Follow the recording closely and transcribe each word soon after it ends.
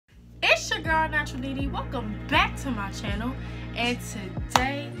your girl Natural Dee. Welcome back to my channel, and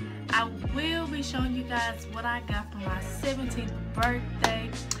today I will be showing you guys what I got for my 17th birthday.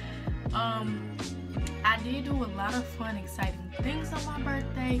 I did do a lot of fun, exciting things on my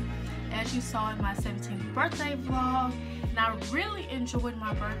birthday, as you saw in my 17th birthday vlog, and I really enjoyed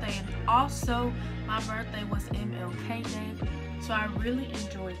my birthday. And also my birthday was MLK Day, so I really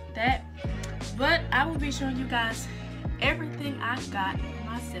enjoyed that. But I will be showing you guys everything I got for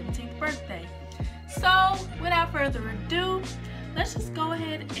my 17th birthday. So without further ado, let's just go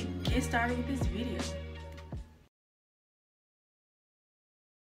ahead and get started with this video.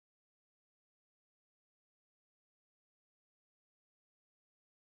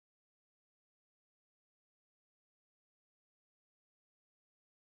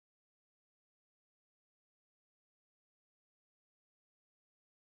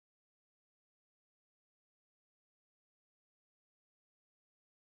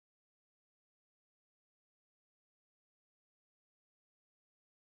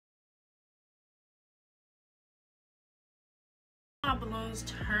 My balloons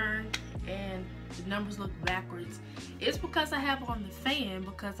turn and the numbers look backwards. It's because I have on the fan,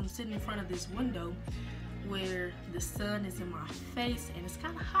 because I'm sitting in front of this window where the sun is in my face and it's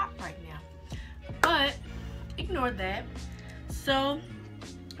kind of hot right now, but ignore that. So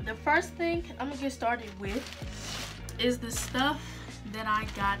the first thing I'm gonna get started with is the stuff that I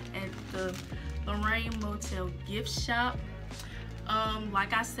got at the Lorraine Motel gift shop.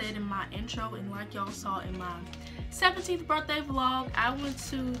 Like I said in my intro, and like y'all saw in my 17th birthday vlog, I went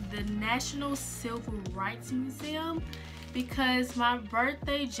to the National Civil Rights Museum because my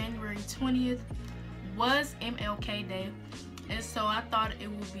birthday, January 20th, was MLK Day, and so I thought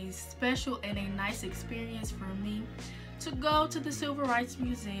it would be special and a nice experience for me to go to the Civil Rights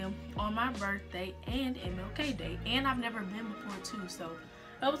Museum on my birthday and MLK Day, and I've never been before too, so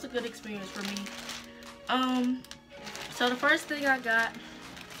that was a good experience for me. So the first thing I got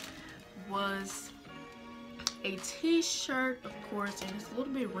was a t-shirt, of course, and it's a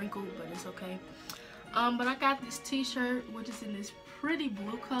little bit wrinkled, but it's okay. But I got this t-shirt, which is in this pretty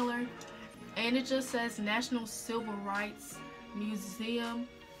blue color, and it just says National Civil Rights Museum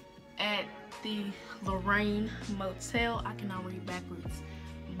at the Lorraine Motel. I cannot read backwards,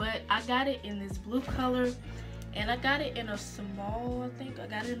 but I got it in this blue color, and I got it in a small. I think I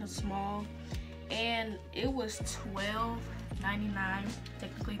got it in a small, and it was $12.99,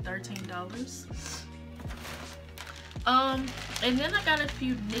 technically $13. And then I got a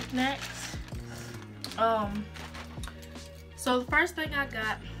few knickknacks. So the first thing I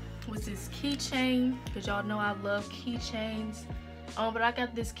got was this keychain, because y'all know I love keychains. But I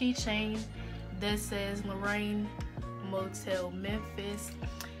got this keychain that says Lorraine Motel Memphis,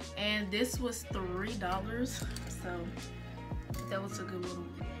 and this was $3, so that was a good little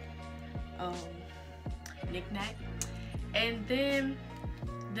knickknack. And then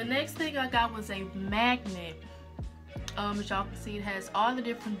the next thing I got was a magnet. As y'all can see, it has all the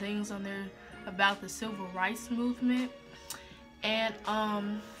different things on there about the civil rights movement, and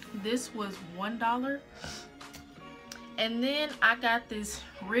this was $1. And then I got this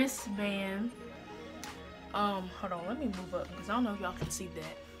wristband. Hold on, let me move up because I don't know if y'all can see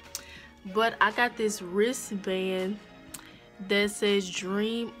that, but I got this wristband that says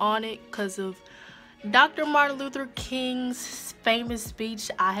dream on it because of Dr. Martin Luther King's famous speech,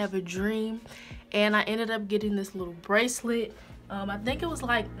 I Have a Dream. And I ended up getting this little bracelet. I think it was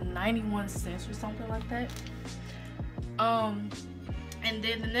like 91 cents or something like that. And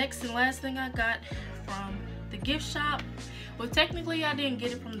then the next and last thing I got from the gift shop, well, technically I didn't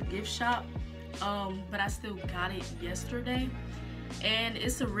get it from the gift shop, but I still got it yesterday. And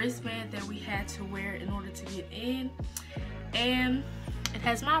it's a wristband that we had to wear in order to get in, and it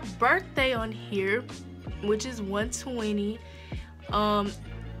has my birthday on here, which is 120.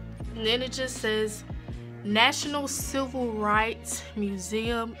 And then it just says National Civil Rights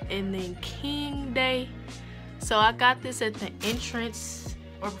Museum and then King Day. So I got this at the entrance,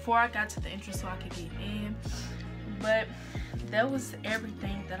 or before I got to the entrance so I could get in. But that was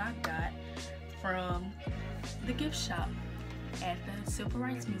everything that I got from the gift shop at the Civil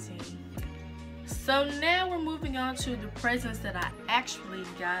Rights Museum. So now we're moving on to the presents that I actually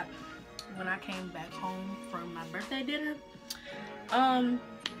got when I came back home from my birthday dinner.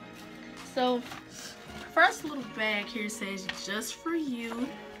 So first little bag here says just for you.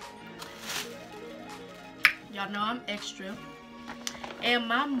 Y'all know I'm extra, and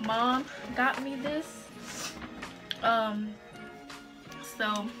my mom got me this.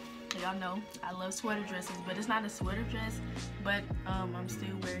 So y'all know I love sweater dresses, but it's not a sweater dress, but I'm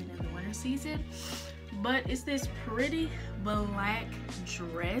still wearing it in the winter season. But it's this pretty black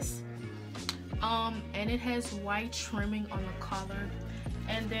dress, And it has white trimming on the collar,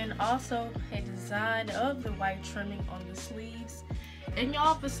 and then also a design of the white trimming on the sleeves. And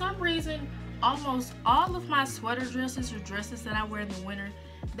y'all, for some reason, almost all of my sweater dresses or dresses that I wear in the winter,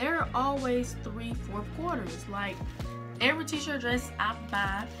 they're always 3/4 quarters. Like every t-shirt dress I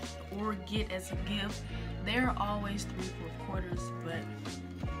buy or get as a gift, they're always 3/4 quarters, but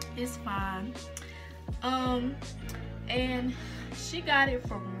it's fine. And she got it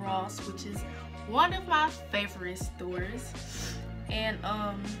from Ross, which is one of my favorite stores, and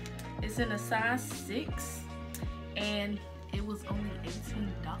it's in a size 6, and it was only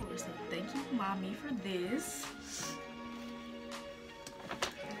 $18. So thank you, mommy, for this.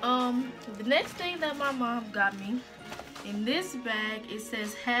 The next thing that my mom got me in this bag, it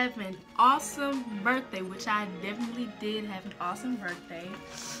says have an awesome birthday, which I definitely did have an awesome birthday.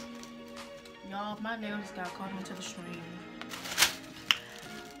 Y'all, my nails got caught into the string.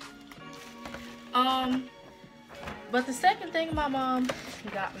 But the second thing my mom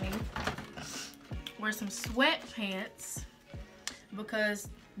got me were some sweatpants, because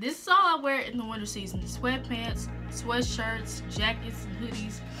this is all I wear in the winter season. Sweatpants, sweatshirts, jackets, and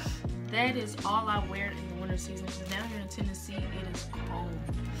hoodies. That is all I wear in the winter season, because down here in Tennessee it is cold.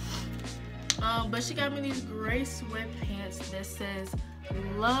 But she got me these gray sweatpants that says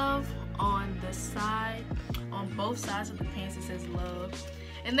love on the side. On both sides of the pants it says love.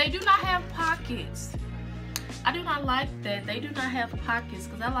 And they do not have pockets. I do not like that. They do not have pockets,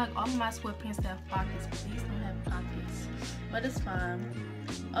 because I like all of my sweatpants to have pockets, but these don't have pockets. But it's fine.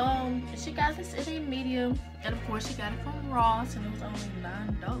 She got this in a medium, and of course she got it from Ross, and it was only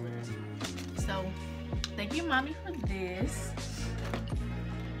 $9. So thank you, mommy, for this.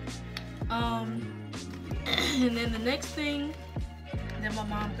 And then the next thing that my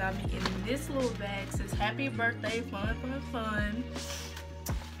mom got me in this little bag says happy birthday, fun, fun, fun.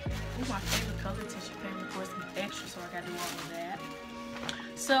 Ooh, my favorite color tissue paper, of course, is extra, so I gotta do all of that.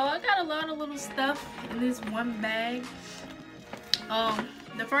 So I got a lot of little stuff in this one bag.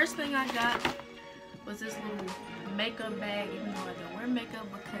 The first thing I got was this little makeup bag, even though I don't wear makeup,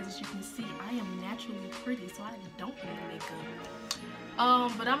 because as you can see, I am naturally pretty, so I don't need makeup.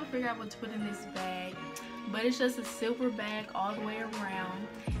 But I'm gonna figure out what to put in this bag. But it's just a silver bag all the way around.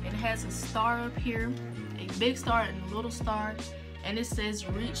 It has a star up here, a big star and a little star, and it says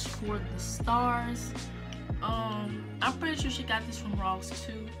reach for the stars. I'm pretty sure she got this from Ross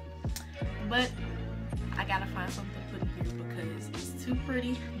too, but I gotta find something to put in here because it's too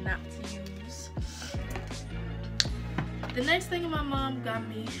pretty not to use. The next thing my mom got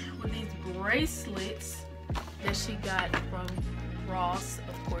me were these bracelets that she got from Ross,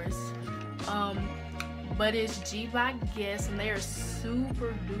 of course. But it's G by Guess, and they are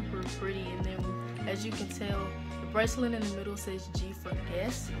super duper pretty. And then, as you can tell, the bracelet in the middle says G for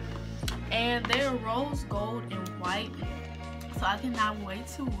Guess, and they're rose gold and white. So I cannot wait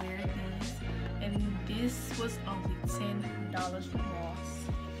to wear these. And this was only $10 from Ross.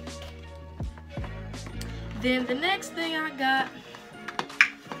 Then the next thing I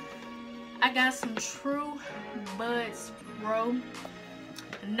got some True Buds Pro.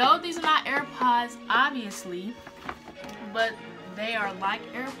 No, these are not AirPods, obviously, but they are like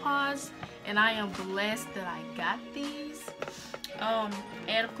AirPods, and I am blessed that I got these.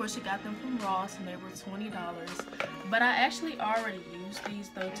 And of course, you got them from Ross, and they were $20. But I actually already used these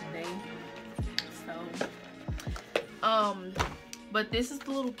though today. So, but this is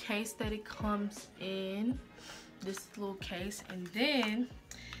the little case that it comes in. This is the little case, and then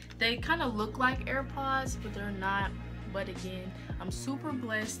they kind of look like AirPods, but they're not. But again, I'm super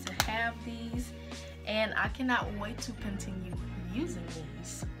blessed to have these, and I cannot wait to continue using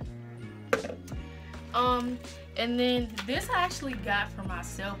these. And then this I actually got for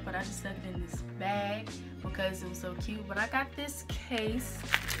myself, but I just stuck it in this bag because it was so cute. But I got this case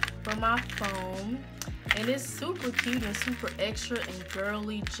for my phone, and it's super cute and super extra and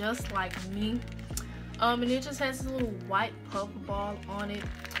girly, just like me. And it just has a little white puff ball on it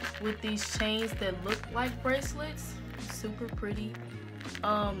with these chains that look like bracelets. Super pretty.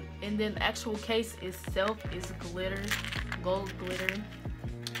 And then the actual case itself is glitter, gold glitter.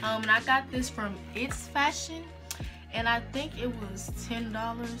 And I got this from It's Fashion, and I think it was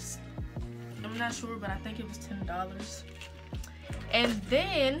 $10. I'm not sure, but I think it was $10. And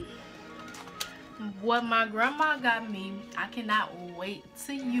then what my grandma got me, I cannot wait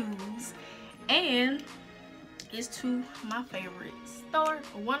to use, and it's to my favorite store,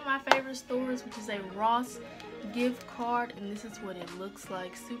 one of my favorite stores, which is a Ross gift card, and this is what it looks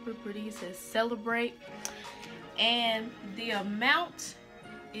like. Super pretty. It says celebrate, and the amount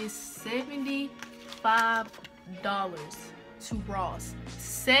is $75. to Ross.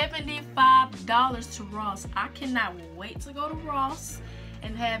 $75 to Ross. I cannot wait to go to Ross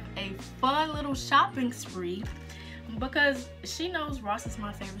and have a fun little shopping spree, because she knows Ross is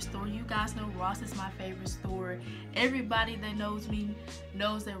my favorite store. You guys know Ross is my favorite store. Everybody that knows me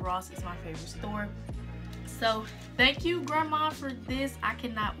knows that Ross is my favorite store. So thank you, Grandma, for this. I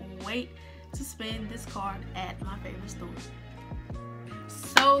cannot wait to spend this card at my favorite store.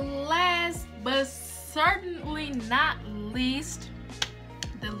 So last but certainly not least,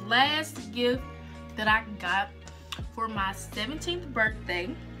 the last gift that I got for my 17th birthday,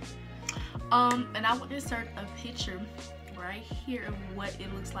 and I will insert a picture right here of what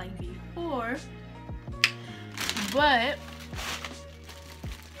it looks like before. But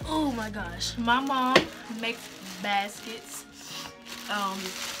oh my gosh, my mom makes baskets.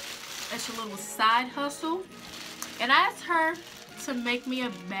 It's a little side hustle, and I asked her to make me a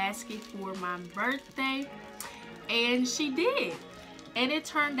basket for my birthday, and she did, and it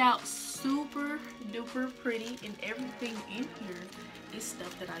turned out super duper pretty, and everything in here is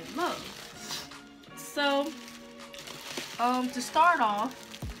stuff that I love. So to start off,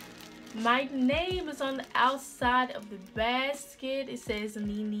 my name is on the outside of the basket. It says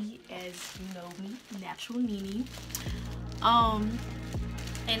Nene, as you know me, Natural Nene.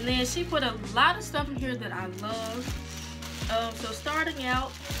 And then she put a lot of stuff in here that I love. So starting out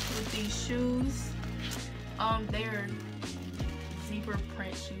with these shoes, they're zebra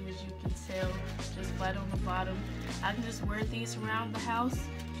print shoes, you can tell, just flat on the bottom. I can just wear these around the house,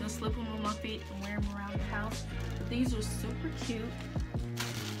 just slip them on my feet and wear them around the house. But these are super cute.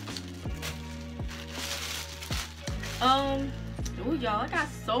 Oh y'all, I got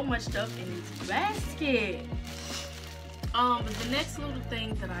so much stuff in this basket. But the next little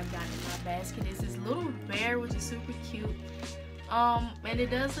thing that I got in my basket is this little bear, which is super cute. And it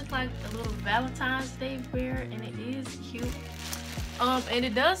does look like a little Valentine's Day bear, and it is cute. And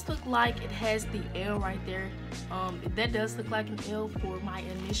it does look like it has the L right there. That does look like an L for my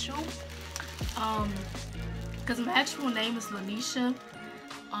initial. Because my actual name is Lanisha.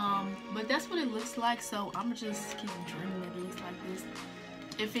 But that's what it looks like, so I'm just keep dreaming it looks like this.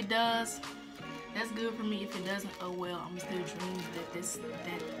 If it does, that's good for me. If it doesn't, oh well, I'm still dreaming that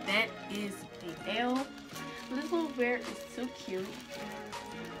that is a L. But this little bear is so cute.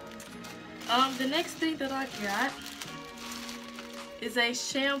 The next thing that I got is a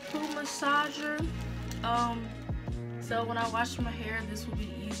shampoo massager. So when I wash my hair, this will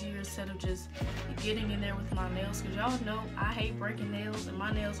be easier instead of just getting in there with my nails, because y'all know I hate breaking nails and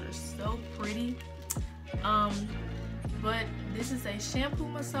my nails are so pretty. But this is a shampoo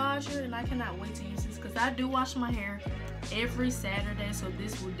massager, and I cannot wait to use this because I do wash my hair every Saturday, so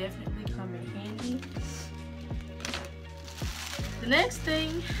this will definitely come in handy. The next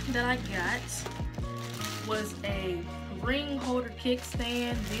thing that I got was a ring holder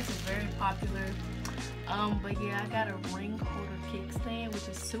kickstand. These are very popular. But yeah, I got a ring holder kickstand, which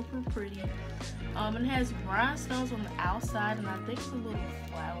is super pretty. It has rhinestones on the outside, and I think it's a little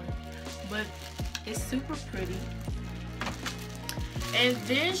flower, but it's super pretty. And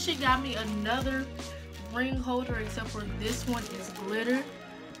then she got me another ring holder, except for this one is glitter,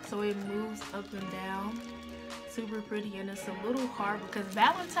 so it moves up and down. Super pretty, and it's a little hard because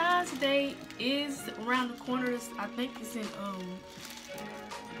Valentine's Day is around the corner. I think it's in 2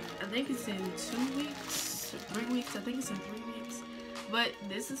 weeks, 3 weeks. I think it's in 3 weeks. But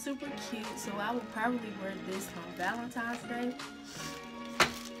this is super cute, so I will probably wear this on Valentine's Day.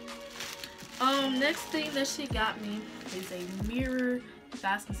 Next thing that she got me is a mirror. You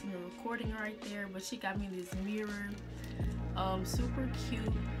guys can see me recording right there, but she got me this mirror. Super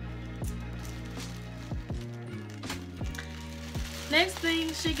cute. Next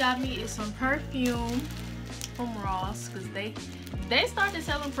thing she got me is some perfume from Ross, because they started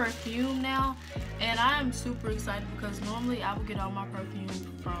selling perfume now, and I am super excited because normally I would get all my perfume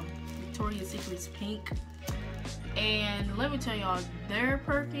from Victoria's Secret's Pink, and let me tell y'all, their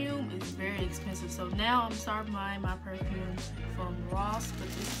perfume is very expensive. So now I'm starting buying my perfume from Ross, but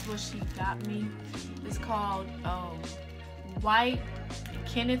this is what she got me. It's called White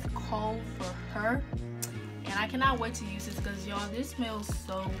Kenneth Cole for Her. And I cannot wait to use this because y'all, this smells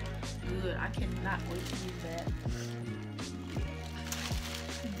so good. I cannot wait to use that.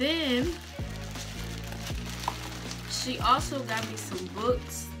 Then she also got me some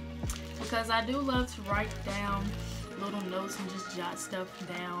books because I do love to write down little notes and just jot stuff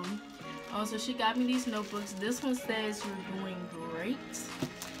down. Also, she got me these notebooks. This one says "You're doing great,"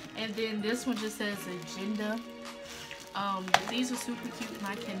 and then this one just says "Agenda." These are super cute, and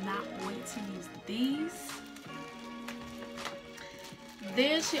I cannot wait to use these.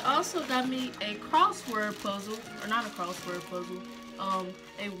 Then she also got me a crossword puzzle, or not a crossword puzzle,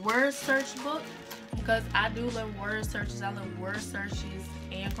 a word search book, because I do love word searches. I love word searches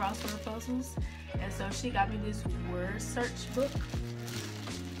and crossword puzzles. And so she got me this word search book.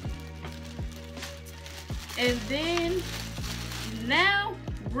 And then now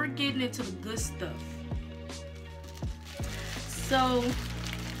we're getting into the good stuff. So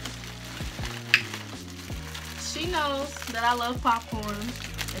she knows that I love popcorn,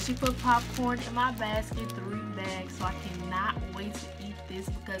 and she put popcorn in my basket, 3 bags, so I cannot wait to eat this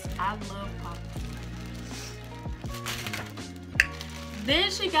because I love popcorn. Then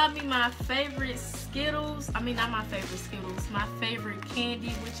she got me my favorite Skittles. I mean, not my favorite Skittles, my favorite candy,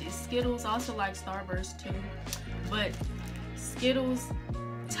 which is Skittles. I also like Starburst too, but Skittles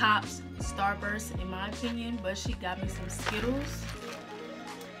tops Starburst in my opinion. But she got me some Skittles.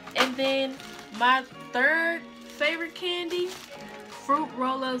 And then my third favorite candy, Fruit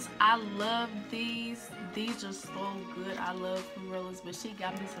Roll-Ups. I love these. These are so good. I love Fruit Roll-Ups, but she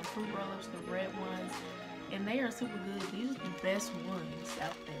got me some Fruit Roll-Ups, the red ones, and they are super good. These are the best ones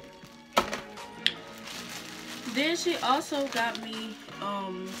out there. Then she also got me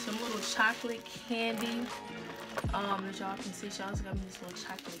some little chocolate candy. As y'all can see, she also got me this little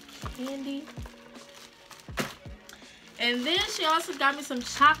chocolate candy. And then she also got me some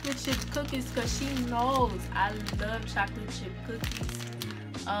chocolate chip cookies because she knows I love chocolate chip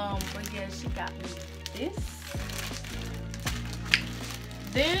cookies. But yeah, she got me this.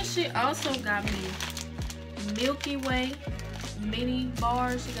 Then she also got me Milky Way mini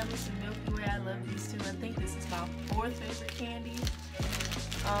bars. She got me some Milky Way. I love these too. I think this is my 4th favorite candy.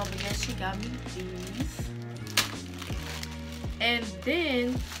 But yeah, she got me these. And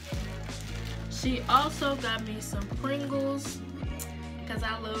then she also got me some Pringles because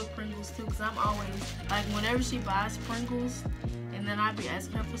I love Pringles too, because I'm always, like, whenever she buys Pringles, and then I be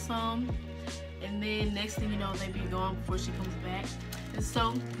asking her for some, and then next thing you know, they be gone before she comes back. And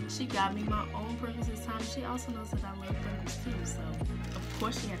so she got me my own Pringles this time. She also knows that I love Pringles too, so of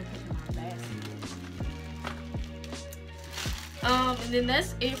course she had to put in my basket. And then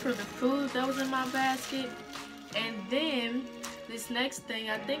that's it for the food that was in my basket. And then this next thing,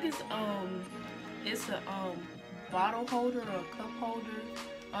 I think it's a bottle holder or a cup holder,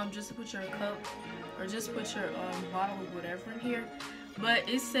 just to put your cup or just put your bottle or whatever in here. But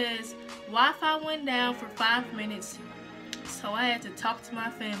it says Wi-Fi went down for 5 minutes, so I had to talk to my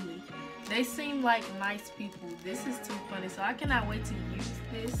family. They seem like nice people. This is too funny, so I cannot wait to use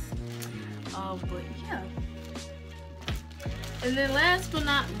this. But yeah. And then last but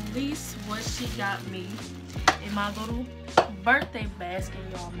not least, what she got me in my little birthday basket,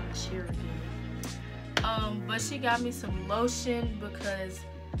 y'all, my cheer again. But she got me some lotion because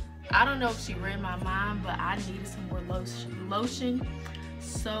I don't know if she read my mind, but I needed some more lotion.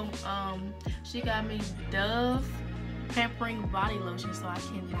 So she got me Dove Pampering Body Lotion, so I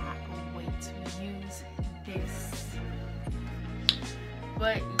cannot wait to use this.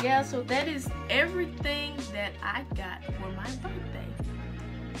 But yeah, so that is everything that I got for my birthday.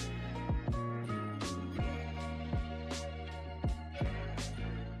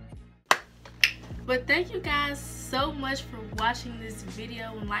 But thank you guys so much for watching this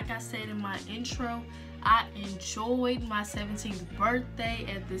video, and like I said in my intro, I enjoyed my 17th birthday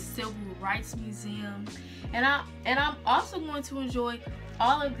at the Civil Rights Museum, and I'm also going to enjoy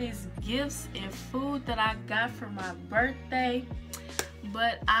all of these gifts and food that I got for my birthday.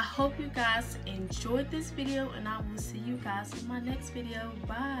 But I hope you guys enjoyed this video, and I will see you guys in my next video.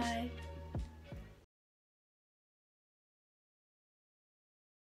 Bye.